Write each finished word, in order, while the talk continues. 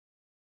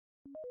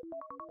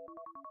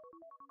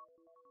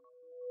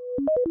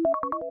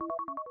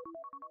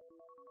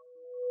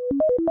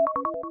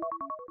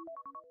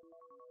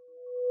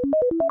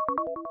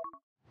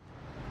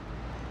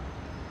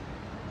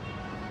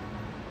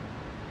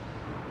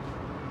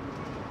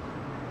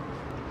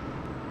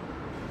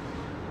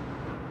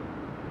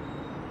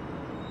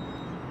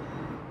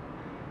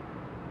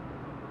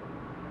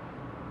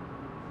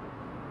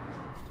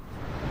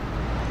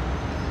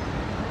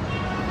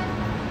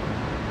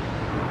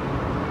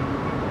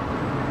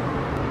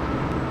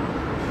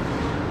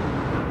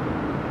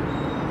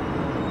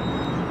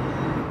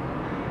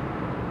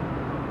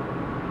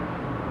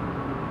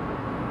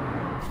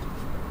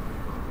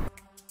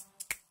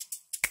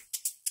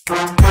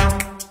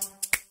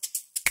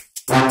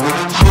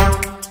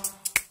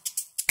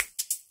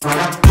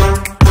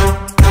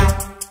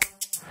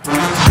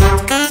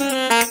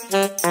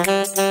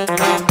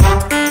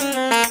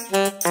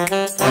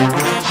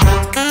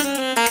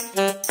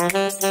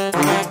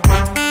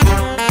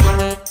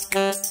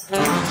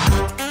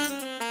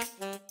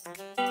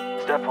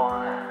Step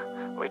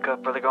 1, wake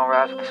up early, gonna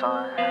rise with the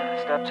sun.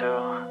 Step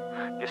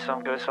 2, get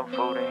some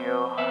food in you.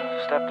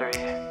 Step 3,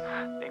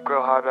 think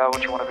real hard about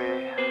what you wanna be.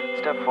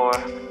 Step 4,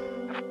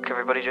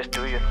 everybody just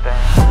do your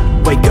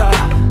thing. Wake up,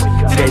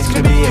 today's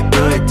gonna be a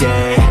good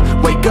day.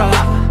 Wake up,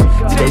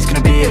 today's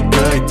gonna be a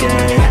good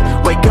day.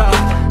 Wake up,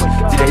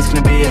 today's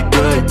gonna be a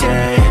good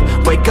day.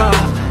 Wake up,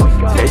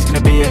 today's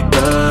gonna be a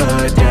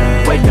good day.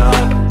 Wake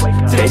up,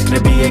 today's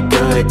gonna be a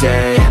good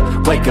day.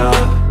 Wake up,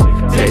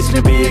 today's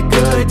gonna be a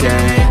good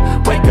day.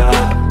 Wake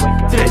up,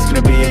 today's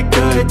gonna be a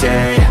good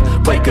day.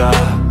 Wake up,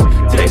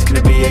 today's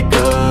gonna be a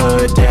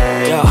good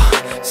day. Yo,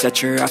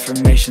 set your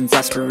affirmations,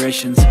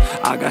 aspirations.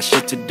 I got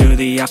shit to do,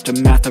 the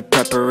aftermath of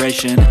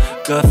preparation.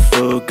 Good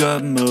food,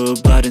 good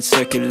mood, blood in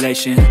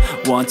circulation.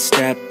 One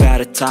step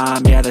at a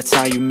time, yeah, that's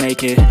how you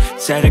make it.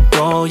 Set a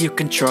goal you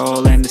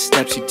control and the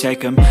steps you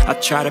take them. I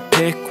try to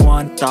pick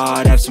one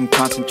thought, have some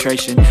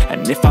concentration.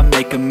 And if I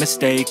make a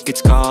mistake,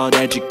 it's called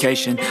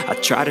education. I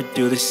try to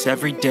do this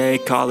every day,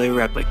 call it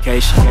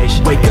replication.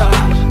 Wake up,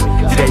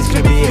 today's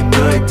gonna be a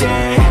good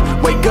day.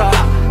 Wake up,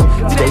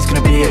 today's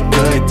gonna be a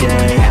good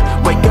day.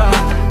 Wake up,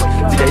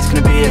 today's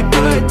gonna be a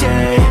good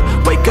day.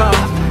 Wake up,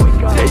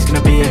 today's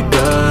gonna be a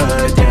good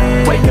day.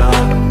 Wake up,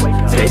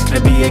 today's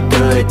gonna be a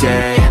good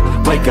day.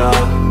 Wake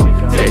up,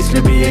 today's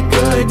gonna be a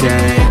good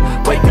day.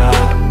 Wake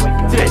up,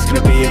 today's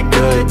gonna be a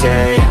good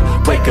day.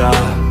 Wake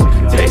up,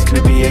 today's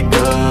gonna be a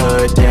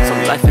good day. So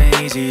life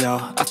ain't easy, yo,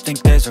 I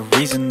think there's a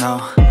reason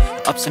though.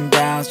 Ups and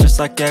downs, just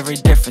like every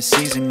different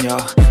season, yo.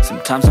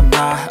 Sometimes I'm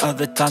high,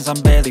 other times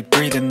I'm barely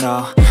breathing,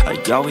 though. I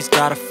always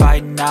gotta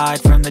fight and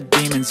hide from the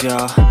demons,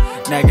 yo.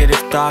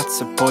 Negative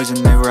thoughts are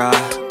poison, they ride,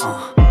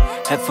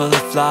 Head full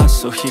of flies,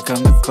 so here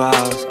come the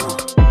clouds,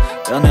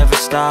 They'll never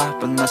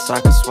stop unless I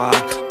can swap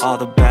all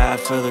the bad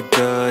for the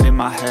good in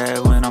my head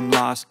when I'm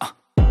lost,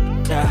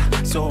 Yeah,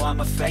 so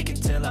I'ma fake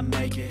it till I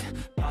make it.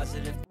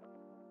 Positive.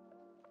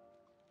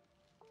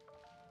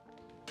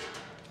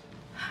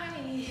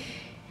 Hi,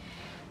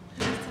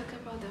 let's talk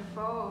about the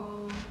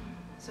phone.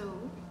 So,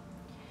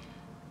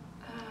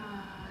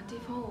 the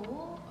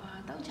phone,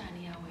 don't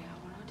Johnny away. I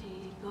want to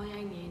lawyer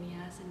in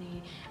as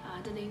any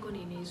the name going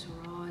in is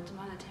raw,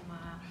 Tamala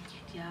Tema,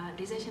 yeah,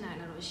 decision I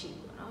know she,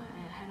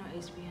 I know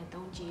experience,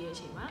 don't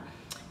GH,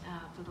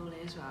 for the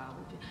less.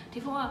 The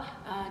phone,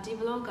 the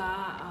blogger,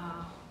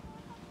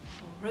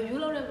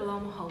 review of the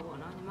belong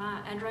home,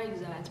 Android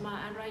user, it's my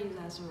Android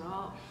users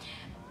raw.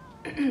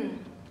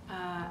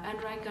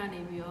 Android က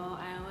နေပြီးတော့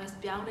iOS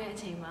ပြောင်းတဲ့အ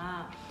ချိန်မှာ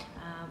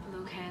ဘယ်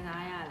လိုခံ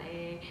စားရလဲ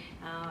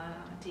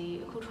ဒီ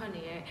အခုထွက်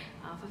နေတဲ့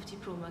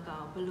50 Pro Max က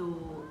ဘယ်လို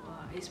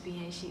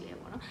experience ရှိလဲ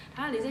ပေါ့နော်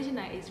ဒါက48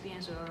နိုင်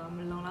experience ဆိုတော့မ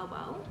လုံလောက်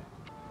ပါဘူး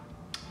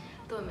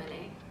တို့မယ်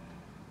လေ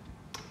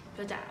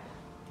ပြောကြ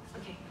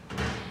Okay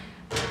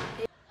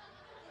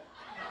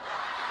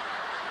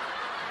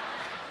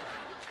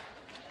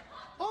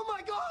Oh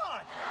my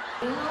god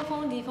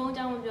ဒီဖုန်းအ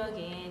ကြောင်းမပြောခ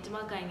င်ကျွန်မ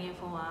ကင်ခဲ့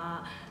ဖုန်းက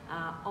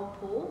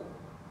Oppo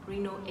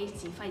Reno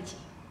HD 5G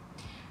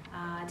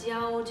ဒီ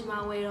အောင်ဒီမှာ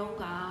ဝယ်တော့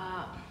က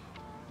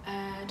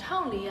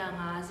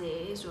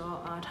1450ဆိုတော့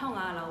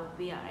1500လောက်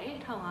ပေးရတယ်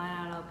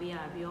1500လောက်ပေးရ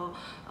ပြီးတော့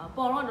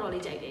ပေါ်တော့တော်တော်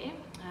လေးကြိုက်တယ်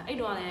အဲ့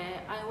တော့လည်း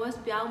iOS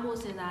ပြောင်းဖို့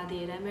စဉ်းစား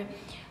သေးတယ်ဒါပေမဲ့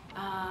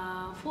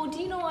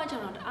14တော့ကျွ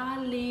န်တော်တ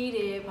အားလေးတ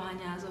ယ်ဘာ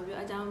ညာဆိုပြီး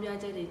အကြောင်းပြ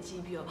ချက်တွေ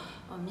ကြီးပြီးတော့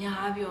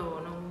များပြီး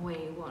တော့နော်ဝ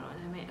ယ်ပေါ့နော်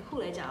ဒါပေမဲ့အခု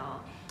လည်းကြာတော့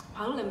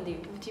ဘာလို့လဲမသိ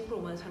ဘူး50 Pro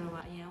Max ဆို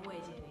တော့အရင်ဝ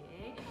ယ်ခြင်းနေတ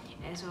ယ်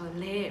အဲဆိုတော့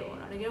လဲပေါ့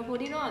နော်တကယ်14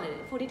တော့လည်း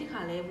40တခါ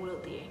လဲဖို့လု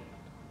ပ်သေးတယ်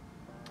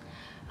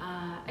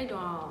အဲ့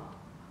တော့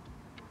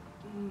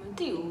မ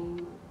သိဘူး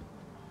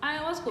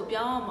iOS ကို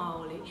ပြောင်းအောင်မအော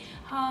င်လေ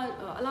ဟာ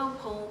အဲ့လောက်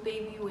ဖုန်း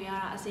ပေးပြီးဝယ်ရ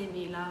တာအဆင်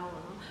ပြေလား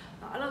ပေါ့နော်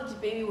အဲ့လောက်ကြီး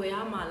ပေးပြီးဝယ်ရ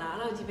မှာလားအဲ့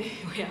လောက်ကြီးပေး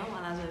ပြီးဝယ်ရမှာ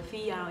လားဆိုတော့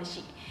fee ရတော့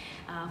ရှိ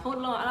ဖု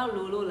န်းတော့အဲ့လောက်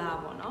လိုလို့လား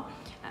ပေါ့နော်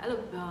အဲ့လို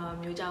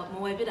မျိုးကြောင့်မ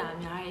ဝယ်ပြတာအ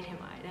များကြီးထင်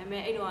ပါတယ်ဒါပေ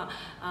မဲ့အဲ့တော့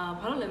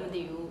ဘာလို့လဲမ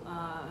သိဘူး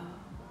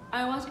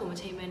iOS ကိုမ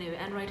ချိန်မဲနေပဲ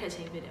Android ထက်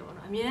ချိန်ပြတယ်ပေါ့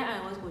နော်အမြဲတမ်း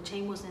iOS ကိုချိ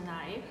န်ဖို့စဉ်း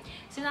စားတဲ့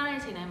အချိန်တို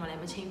င်းမှာလ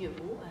ည်းမချိန်ပြ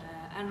ဘူး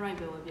Android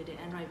ပဲဝယ်ပြတယ်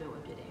Android ပဲဝ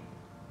ယ်ပြတယ်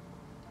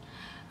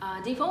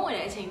ဒီဖုန်းဝင်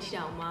တဲ့အချိန်ထိ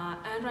တောင်မှ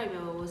Android ပဲ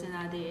ကိုစဉ်း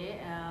စားသေးတယ်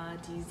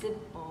ဒီ zip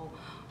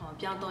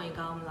ပြောင်းတော့ရင်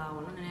ကောင်းမလား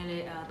ပေါ့နော်နည်းနည်း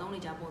လေးသုံးနေ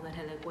ကြပုံစံထ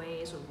က်လည်းကွဲ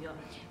ဆိုပြီးတော့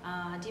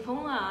ဒီဖု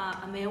န်းက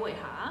အမဲဝယ်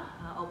ဟာ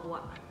Oppo က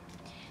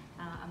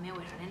အမဲဝ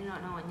ယ်ဟာနည်းနည်း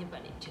တော့ညစ်ပ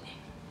တ်နေဖြစ်တယ်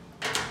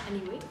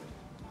anyway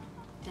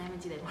ဒါမှမ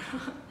ကြည့်လိုက်ပါ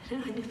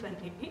တော့ညစ်ပတ်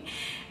နေပြီ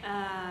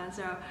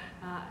ဆိုတော့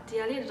ဒီ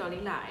ဟာလေးတော်တော်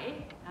လေးလာတယ်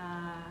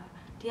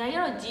ဒီဟာကြီး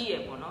တော့ကြီးရ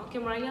ယ်ပေါ့နော်က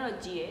င်မရာကြီးကတော့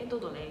ကြီးရယ်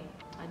တိုးတော်လေး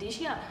ဒီ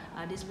ရှိက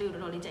display ကို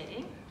တော်တော်လေးကြိုက်တ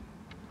ယ်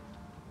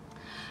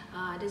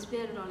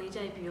display တော်တော်လေး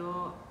ကြိုက်ပြီး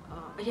တော့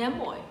အရန်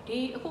ပေါ်ဒီ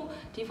အခု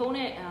ဒီဖုန်း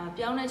နဲ့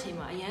ပြောင်းတဲ့အချိန်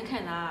မှာအရန်ခံ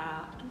တာ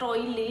တော်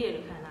တော်ကြီးလေးရ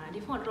လို့ခံတာဒီ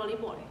ဖုန်းကတော်တော်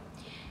လေးပေါ်တယ်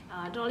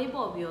တော်တော်လေး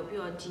ပေါ်ပြီး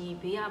တော့ဒီ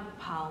ဘေးက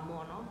ဖောင်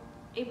ပေါ့နော်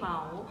အဲ့ဖော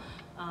င်ကို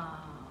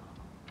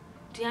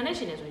ဒီဟာနဲ့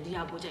ရှင်နေဆိုရင်ဒီ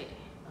ဟာပို့ကြိုက်တ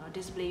ယ်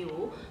display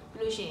ကို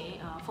ပြီးလို့ရှိရင်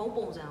ဖုန်း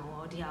ပုံစံကို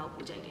ဒီဟာကို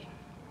ပို့ကြိုက်တယ်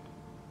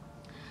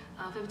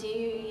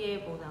15ရဲ့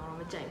ပုံစံတော့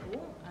မကြိုက်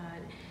ဘူး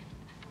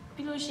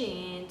ပြီးလို့ရှိ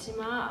ရင်ဒီ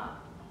မှာ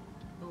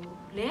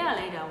လဲရ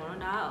လိုက်တာပေါ့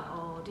နော်ဒါ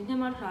ဒီနှစ်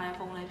မှထားတဲ့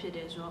ဖုန်းလေးဖြစ်တ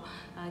ယ်ဆိုတော့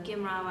ကင်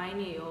မရာပိုင်း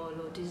တွေရော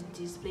လို့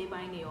display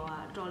ပိုင်းတွေရော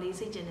တော်လေး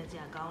စိတ်ကျဉ်နေစ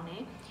ရာကောင်းတ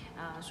ယ်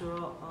ဆို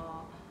တော့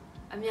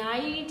အများ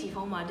ကြီးဒီ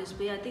ဖုန်းမှာ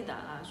display ကတိတာ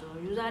လားဆိုတော့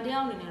user တယော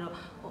က်အနေနဲ့တော့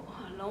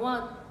လုံးဝ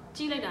ကြ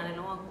ည့်လိုက်တာနဲ့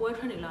လုံးဝကွဲ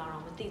ထွက်နေလာ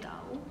တော့မသိတာ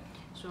ဘူး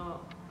ဆိုတော့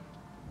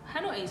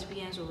handle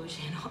experience ဆိုလို့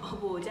ရှိရင်တော့ Oppo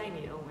ကိုကြိုက်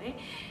နေတော့မယ်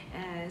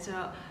ဆို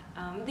တော့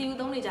မသိဘူး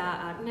သုံးနေကြ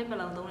နှစ်ပတ်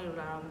လုံးသုံးနေလို့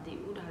တော့မသိ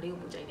ဘူးဒါလေးကို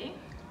ပို့ကြိုက်တယ်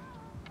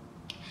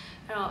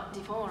အဲ့တော့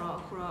ဒီဖုန်းကတော့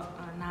အခုတော့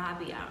နားအ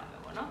ပြရတော့ပဲ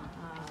ပေါ့နော်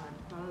ဘာ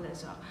လို့လဲ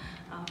ဆိုတော့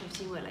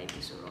50ဝယ်လိုက်ပြီ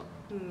ဆိုတော့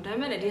ဒါပေ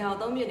မဲ့လည်းဒီဟာကို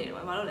သုံးပြနေတယ်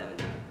ဘာလို့လဲမ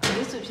သိဘူး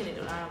ဒီစုဖြစ်နေ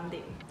လို့လားတော့မသိ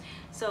ဘူး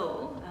so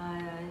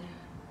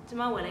ကျွန်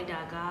မဝယ်လိုက်တာ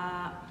က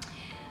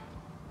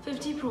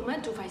50 Pro Max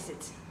 256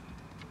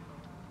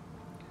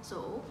 so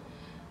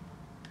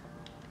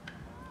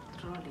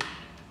တော်တော်လေး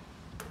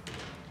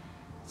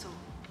so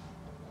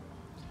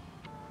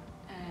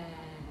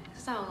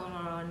စောက်တော့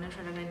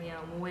natural တဲ့နေရာ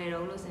ကိုမဝယ်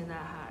တော့လို့စဉ်း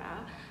စားထားတာ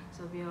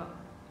ဆိုပြီးတော့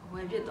ဝ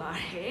ယ်ပြစ်သွား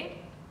တယ်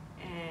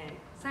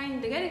ဆိုင်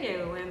တကယ်ကို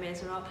ဝယ်မယ်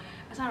ဆိုတော့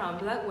အစတော့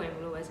black ဝယ်မ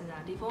လို့ပဲစဉ်း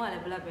စားဒီဖုန်းကလ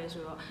ည်း black ပဲ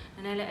ဆိုတော့န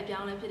ည်းနည်းလေးအပြော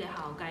င်းလဲဖြစ်တဲ့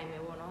ဟာကိုကင်မ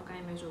ယ်ပေါ့နော်က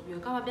င်မယ်ဆိုပြီး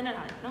တော့ကောက်ပြတ်နေ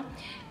ထားတယ်နော်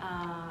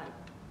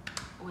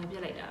ဝယ်ပြ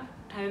စ်လိုက်တာ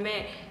ဒါပေ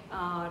မဲ့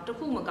တ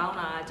ခုမကောင်း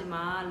တာကဒီ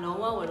မှာလုံး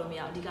ဝဝယ်လို့မ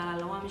ရဘူးဒီကာလာ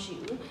လုံးဝမရှိ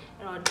ဘူး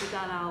အဲ့တော့ဒီ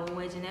ကာလာကိုဝ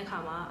ယ်ခြင်းတဲ့အခါ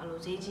မှာအဲ့လို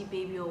ဈေးကြီး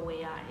ပေးပြီးတော့ဝ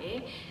ယ်ရတယ်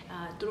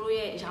သူတို့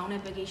ရဲ့ရောင်း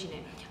တဲ့ package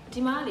နဲ့ဒီ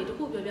မှာလေတ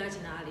ခုပြောပြချ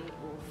င်တာကလေ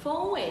ဟိုဖု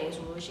န်းဝယ်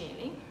ဆိုလို့ရှိရင်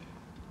လေ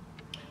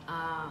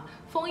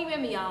ဖုန်းကြီးပဲ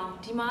မရအောင်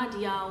ဒီမှာ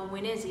ဒီဟာကိုဝ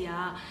င်တဲ့ဈေးက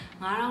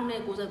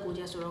9099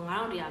ကျပ်ဆိုတော့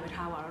9100ပဲ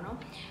ထားပါတော့เนาะ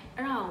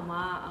အဲ့ဒါကိုမှ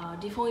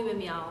ဒီဖုန်းကြီးပဲ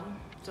မရအောင်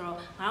ဆိုတော့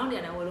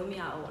9100နဲ့ဝယ်လို့မ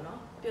ရဘူးပေါ့เนาะ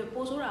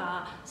ပို့ဆိုတာက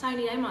ဆိုင်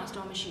တွေတိုင်းမှာ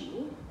store မရှိ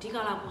ဘူးဒီ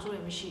ကာလာပို့ဆိုရ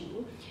မရှိ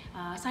ဘူး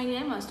ဆိုင်တွေ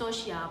တိုင်းမှာ store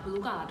ရှိတာဘ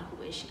လူးကာလာတစ်ခု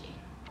ပဲရှိတယ်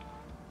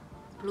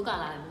ဘလူးကာ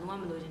လာလည်းဘယ်သူမှ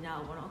မလိုချင်ကြ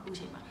ဘူးပေါ့เนาะအခု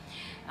ချိန်မှာ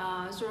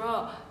ဆို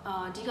တော့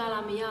ဒီကာလာ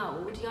မရ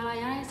ဘူးဒီကာလာ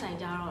ရတဲ့ဆိုင်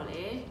ကြတော့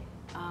လေ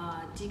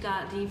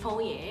ဒီဖု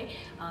န်းရယ်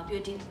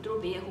ပြီးတော့ဒီသူတို့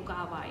ဘေးရဲ့ဟိုကာ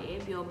ပါရယ်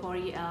ပြီးတော့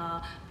body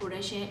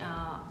production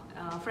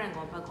front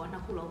ကော back ကောနှ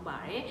စ်ခုလုံးပါ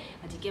တယ်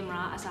ဒီကင်မ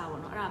ရာအစား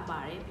ပေါ့နော်အဲ့ဒါပါ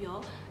တယ်ပြီး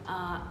တော့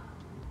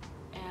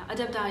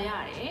adapter ရ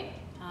တယ်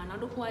နော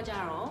က်တစ်ခုကကြ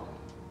တော့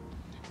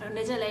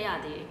နေချက်လဲရ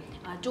သေး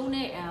တယ်ကျိုး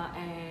နဲ့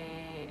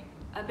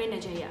အပင်းနေ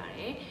ချက်ရတ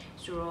ယ်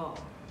ဆိုတော့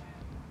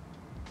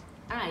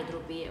အဲ့ဒါတွေသူ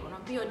တို့ပေးရပေါ့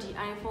နော်ပြီးတော့ဒီ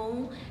iPhone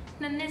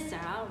 2 နှစ်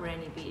စာ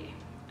warranty ပေးတယ်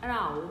အဲ့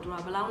ဒါကိုသူက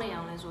ဘယ်လောက်နဲ့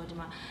ရောင်းလဲဆိုတော့ဒီ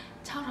မှာ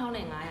6500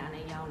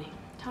နဲ့ရောင်းတယ်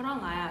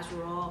6500ဆို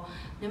တော့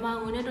မြန်မာ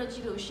ငွေနဲ့တော့ကြ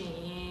ည့်လို့ရှိ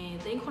ရင်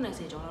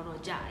390ကျော်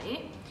တော့ကျတယ်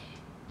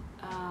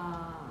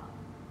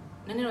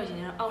နည်းနည်းတော့ရင်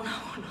တော့အောင်းတာ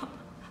ပေါ့နော်ဒါ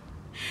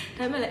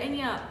ပေမဲ့လည်းအဲ့ဒီ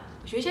က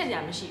ရွေးချက်စရာ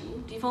မရှိဘူး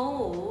ဒီဖုန်း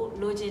ကို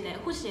လိုချင်တယ်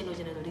အခုချိန်လို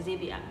ချင်တယ်ဆိုဒီဈေး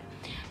ပေးရမယ်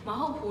မ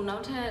ဟုတ်ဘူးနော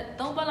က်ထပ်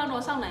3ပတ်လောက်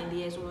တော့စောင့်နိုင်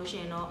သေးရဆိုလို့ရှိ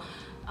ရင်တော့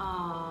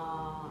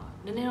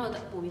နည်းနည်းတော့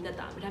ပို့ပြီးသက်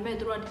တာပဲဒါပေမဲ့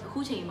သူတို့ကအခု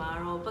ချိန်မှာ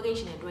တော့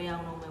package နဲ့တွဲရအော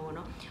င်လုပ်မယ်ပေါ့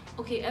နော်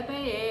okay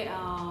Apple ရဲ့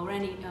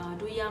warranty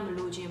တွဲရမ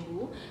လို့ခြင်း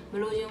ဘူးဆို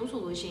လို့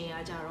ရှိရ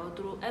င်ကြတော့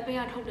သူတို့ Apple က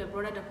ထုတ်တဲ့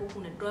product တစ်ခုခု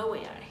နဲ့တွဲဝ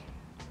ယ်ရတယ်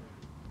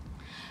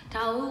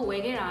ဒါကိုဝ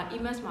ယ်ခဲ့တာ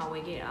EMS မှာဝ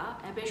ယ်ခဲ့တာ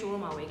Apple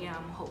showroom မှာဝယ်ခဲ့တာ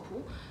မဟုတ်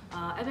ဘူး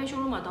Apple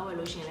showroom မှာတောင်းဝယ်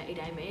လို့ရှိရင်လည်းအဲ့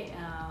တိုင်းပဲ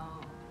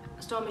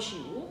store မရှိ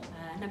ဘူး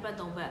နှစ်ပတ်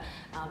သုံးပတ်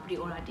pre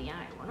order တင်ရ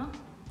တယ်ပေါ့နော်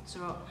ဆို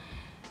တော့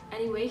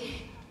anyway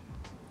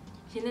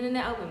ရှင်း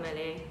နေအောက်ပြင်မဲ့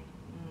လေ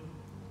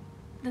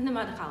နှစ်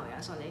မှတစ်ခါဝယ်ရ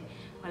ဆိုတော့လေ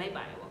ဝယ်လိုက်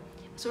ပါတယ်ပေါ့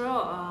ဆို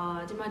တော့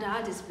ဒီမှာဒါက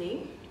display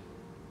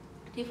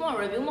ဒီဖုန်း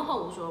review မဟု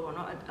တ်ဘူးဆိုတော့ပေါ့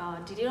နော်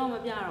ဒီတေးတော့မ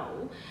ပြတော့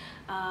ဘူး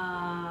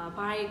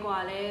ဘာတွေกว่า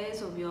လဲ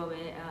ဆိုပြီးတော့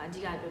ပဲအ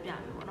ကြီးကပြောပြ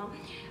မယ်ပေါ့နော်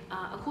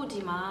အခုဒီ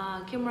မှာ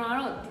ကင်မရာ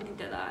တော့တိတိ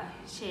တတ်တာ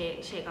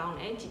share ကောင်း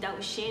တယ်ကြည်တောက်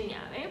ရှင်းနေ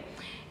ရပဲ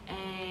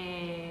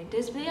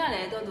display ကလ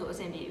ည်းတော့သူအ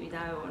ဆင်ပြေပြီး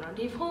သားပဲပေါ့နော်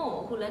ဒီဖုန်းကို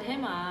အခုလက်ထဲ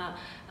မှာ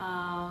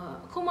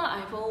အခုမှ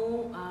iPhone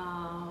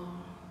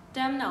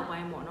 10နောက်ပို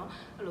င်းပေါ့နော်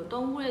အဲ့လို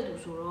တုံးဖို့တဲ့သူ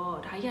ဆိုတော့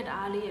ဒါရက်တ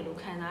အားလေးရလို့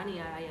ခံစားနေ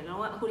ရတာရလော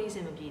ကအခုလေးအဆ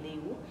င်မပြေသေး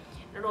ဘူး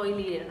တော်တော်ကြီး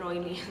လေး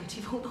ဒီ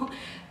ဖုန်းတော့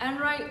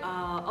Android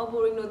Oppo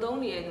Reno သုံး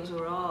နေရသူ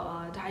ဆိုတော့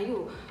ဒါကြီး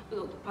ကို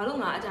ဘာလို့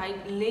ငါအကြာ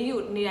ကြီးလေးကို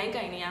နေတိုင်းက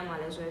င်နေရမှာ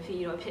လဲဆိုရယ်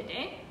feel တော့ဖြစ်တ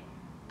ယ်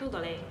တိုး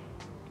တော်လဲ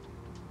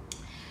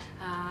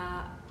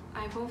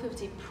iPhone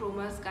 50 Pro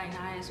Max ကိုင်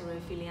ထားရဲဆို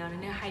တဲ့ feeling ကန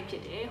ည်းနည်း hype ဖြ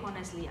စ်တယ်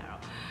honestly က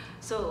တော့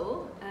so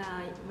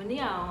မ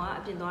နေ့အောင်က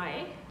အပြင်သွားတ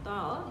ယ်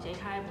တော့ရိုက်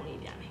ထားတဲ့ပုံလေး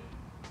ပြမယ်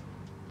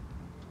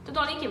တော်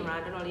တော်လေးကင်မရာ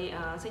တော်တော်လေး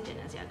စိတ်ကျဉ်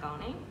နေစရာကောင်း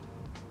တယ်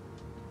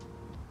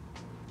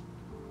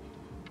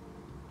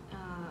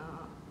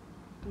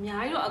အ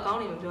များကြီးတော့အကောင်း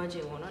နေမပြောချ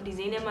င်ဘူးเนาะဒီ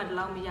ဈေးထဲမှာဒီ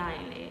လောက်မရရ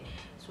င်လေ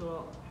ဆို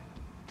တော့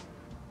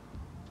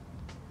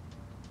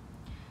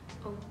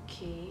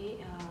okay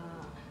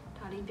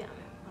ဒါလေးပြမ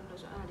ယ်ဘာလို့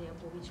ဆိုအဲ့ဒါလေး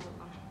ပို့ပြီးချော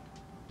ကောင်း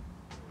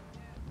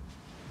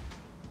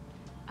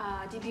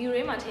ဒီ view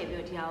လေးမှာထည့်ပြီး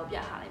တော့ဒီဟာကိုပြ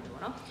ထားလိုက်ပြီ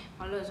ပေါ့နော်။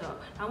ဘာလို့လဲဆိုတော့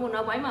ဒါမှမဟုတ်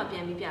နောက်ပိုင်းမှာပြ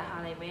န်ပြီးပြ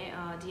ထားလိုက်မယ်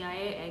။ဒီဟာ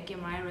ရဲ့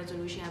camera ရဲ့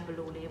resolution ကဘယ်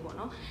လိုလဲပေါ့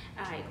နော်။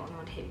အဲ့ဒါကြီးအကုန်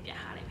လုံးထည့်ပြီးပြ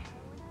ထားလိုက်မယ်။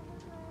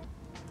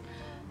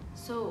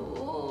 so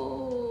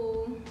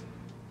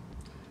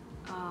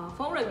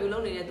phone review လု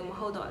ပ်နေတဲ့သူမ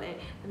ဟုတ်တော့လေ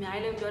အများ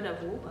ကြီးလည်းပြောတတ်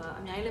ဘူး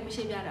အများကြီးလည်းမရှ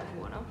င်းပြတတ်ဘူး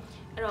ပေါ့နော်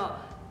။အဲ့တော့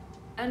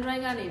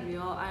Android ကနေပြီး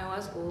တော့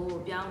iOS ကို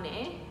ပြောင်းတ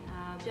ယ်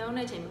ပြောင်း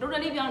တဲ့အချိန်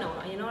totally ပြောင်းတယ်ပေါ့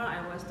နော်အရင်တော့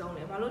iOS သုံးတ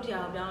ယ်ဘာလို့ဒီဟာ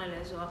ကိုပြောင်းလဲ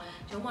လဲဆိုတော့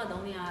ရုံးမ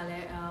သုံးနေရလဲ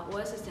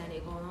OS system တွေ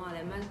အကုန်လုံးကလ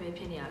ည်း Mac ပဲ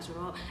ဖြစ်နေတာဆို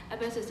တော့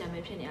Apple system ပဲ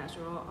ဖြစ်နေတာ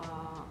ဆိုတော့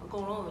အကု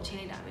န်လုံးကိုချ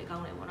င်းလိုက်တာပဲကော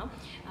င်းတယ်ပေါ့နော်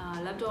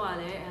laptop က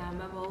လည်း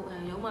MacBook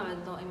ရုံးမှာပဲ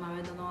သုံးအိမ်မှာ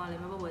ပဲသုံးတော့ကလ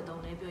ည်း MacBook ပဲ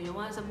သုံးတယ်ပြီးတော့ရုံး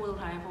က support လုပ်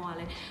ထားတဲ့ဖုန်းက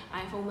လည်း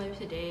iPhone ပဲ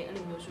ဖြစ်တယ်အဲ့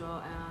လိုမျိုးဆို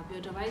တော့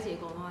ပြီးတော့ device တွေ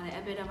အကုန်လုံးကလည်း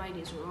Apple device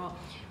တွေဆိုတော့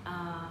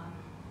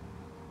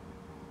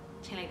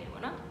ချင်းလိုက်တယ်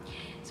ပေါ့နော်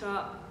ဆို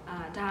တော့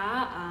ဒါ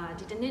က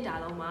ဒီတစ်နှစ်တာ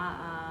လုံးမှာ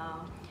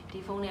ဒီ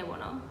ဖုန်းနဲ့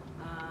ပေါ့နော်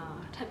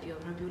ထပ်ပြီး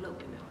review လုပ်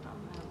ပေးမယ်ပေါ့နော်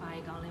ဘာ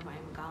ကြီးကောင်းလဲဘာ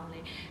ကြီးမကောင်းလဲ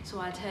ဆို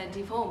တော့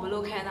ဒီဖုန်းကိုဘယ်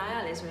လိုခံစားရ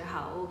လဲဆိုတဲ့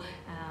ဟာကို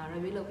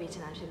review လုပ်ပေးချ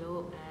င်တာဖြစ်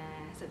လို့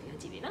ဆက်ပြီး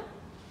တော့ကြည့်ပြီနော်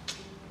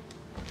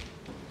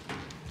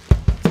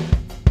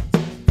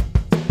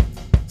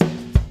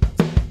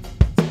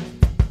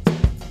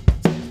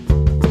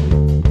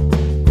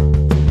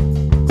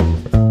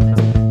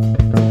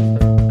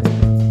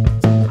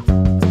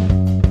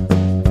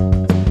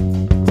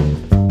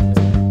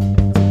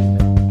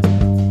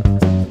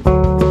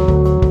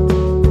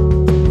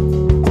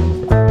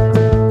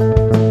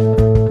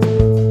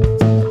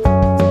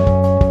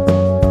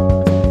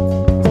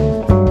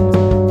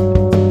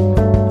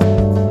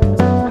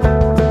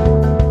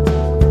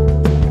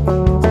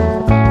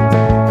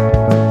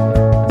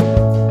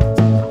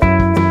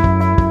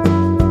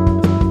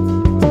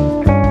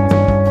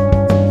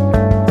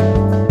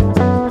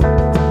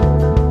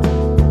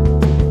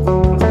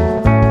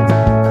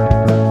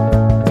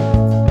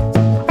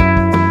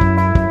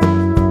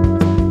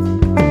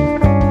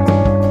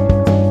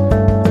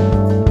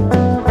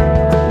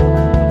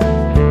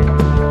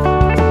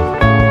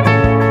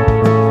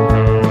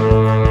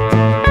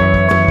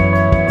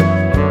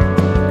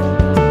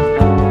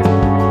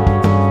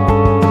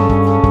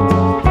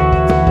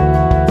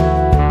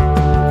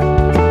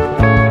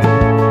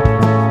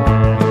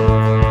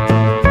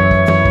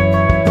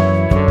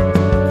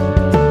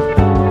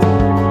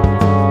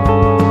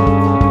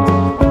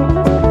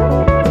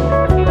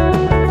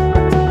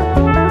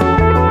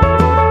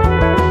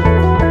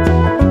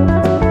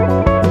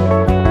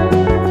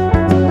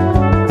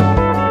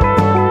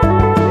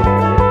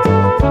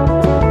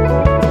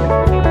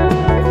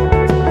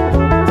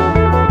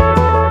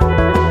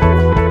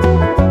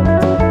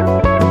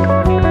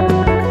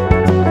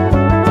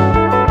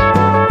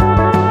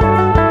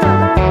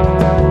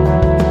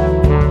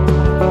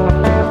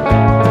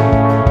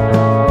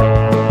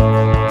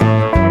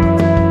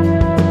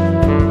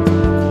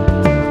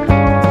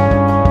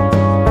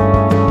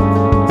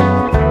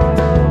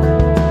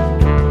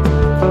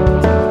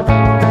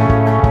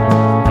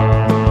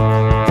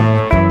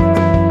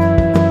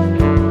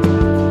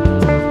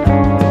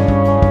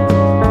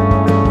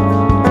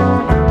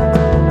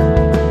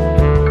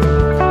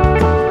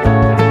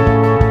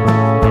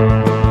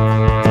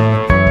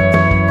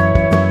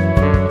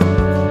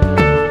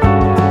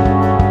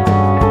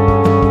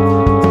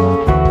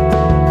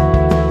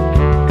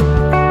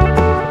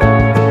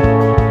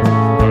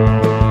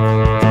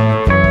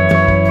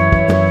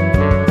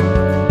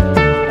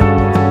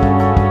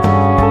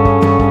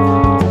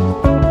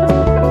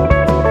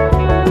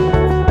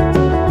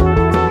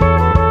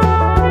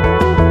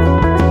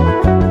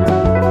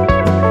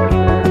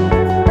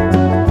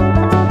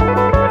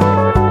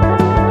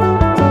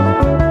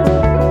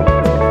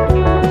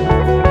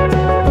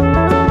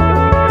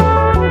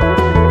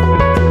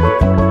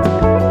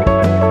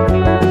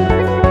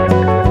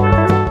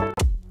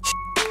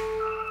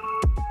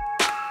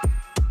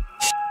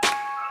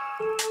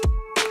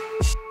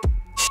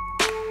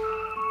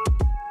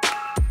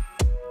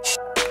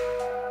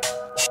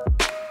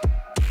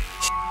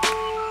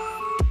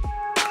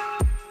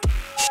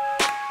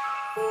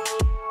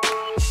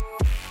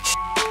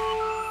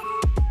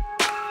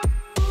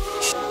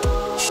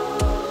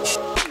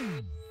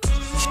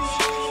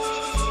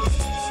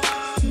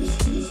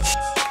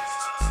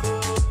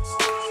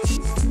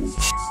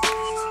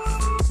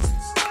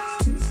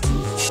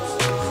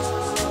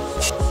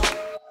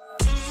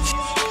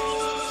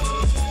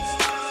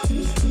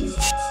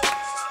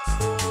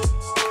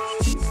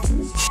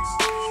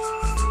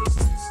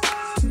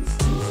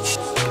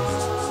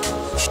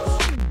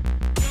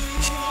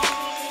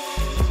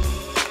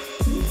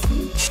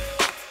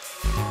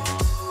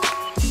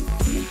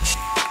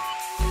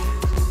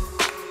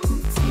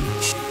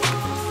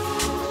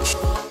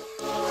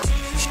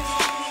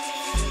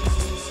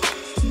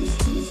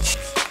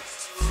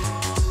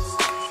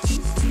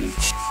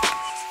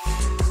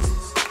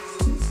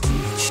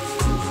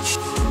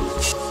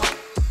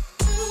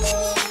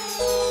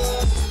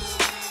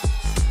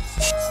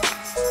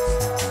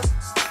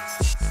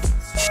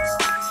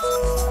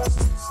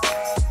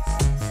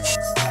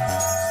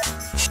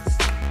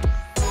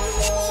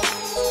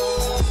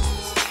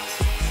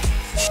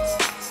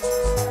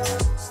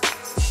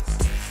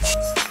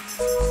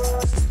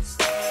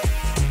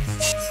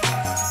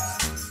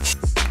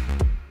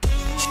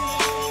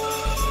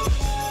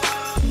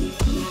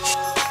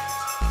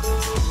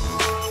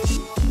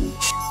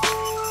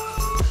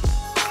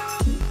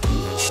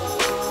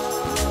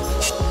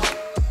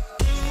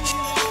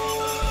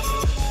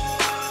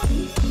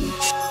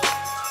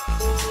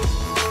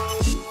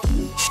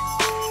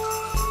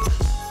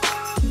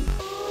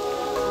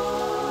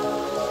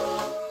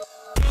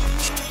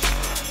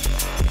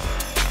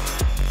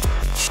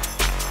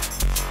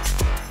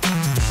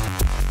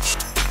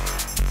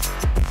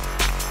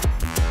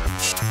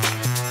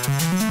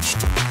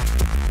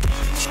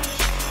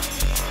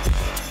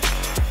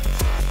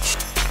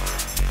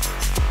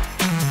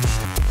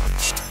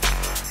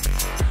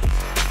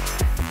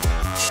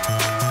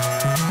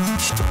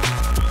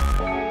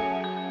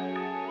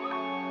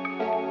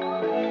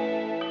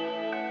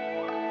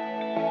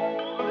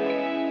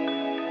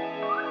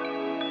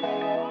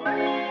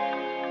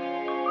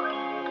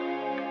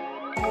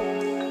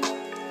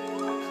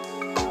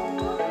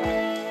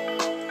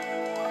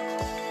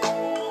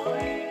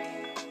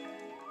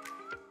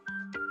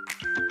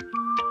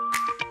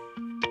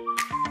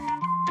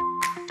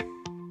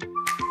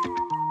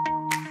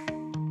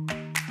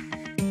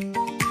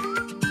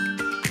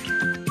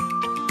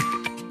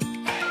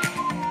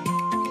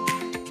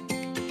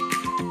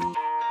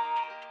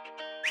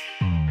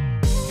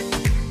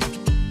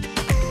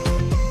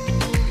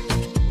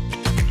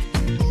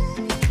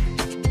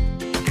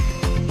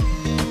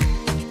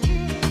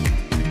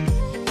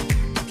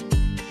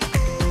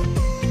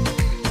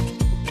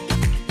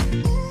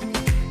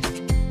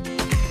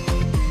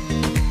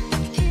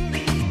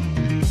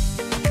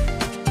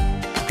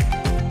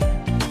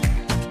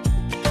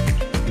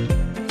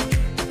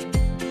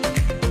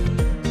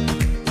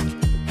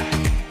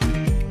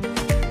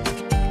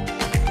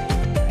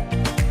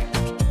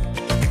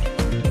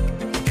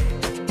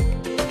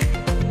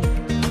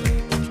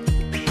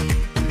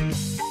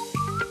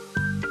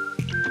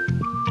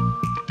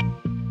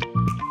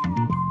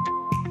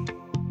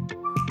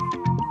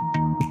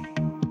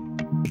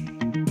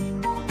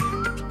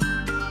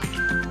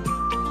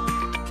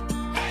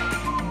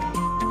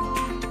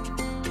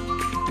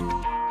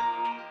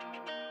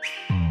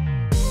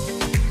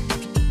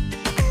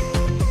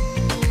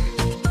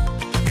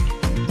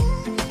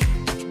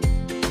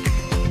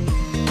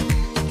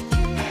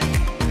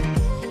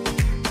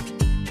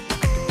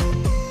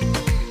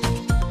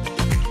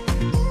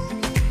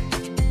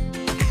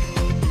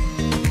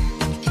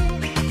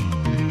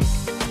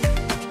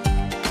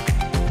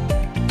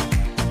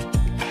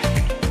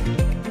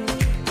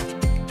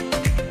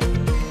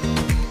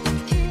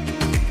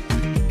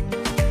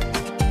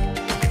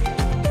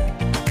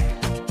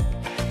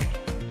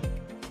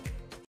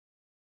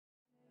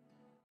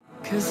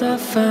 'Cause I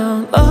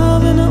found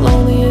love in the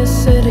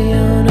loneliest city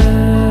on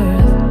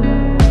earth,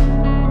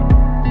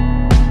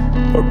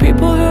 where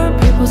people hurt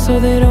people so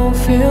they don't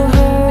feel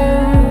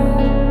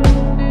hurt.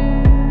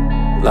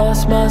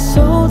 Lost my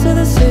soul to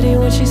the city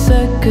when she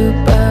said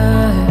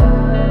goodbye.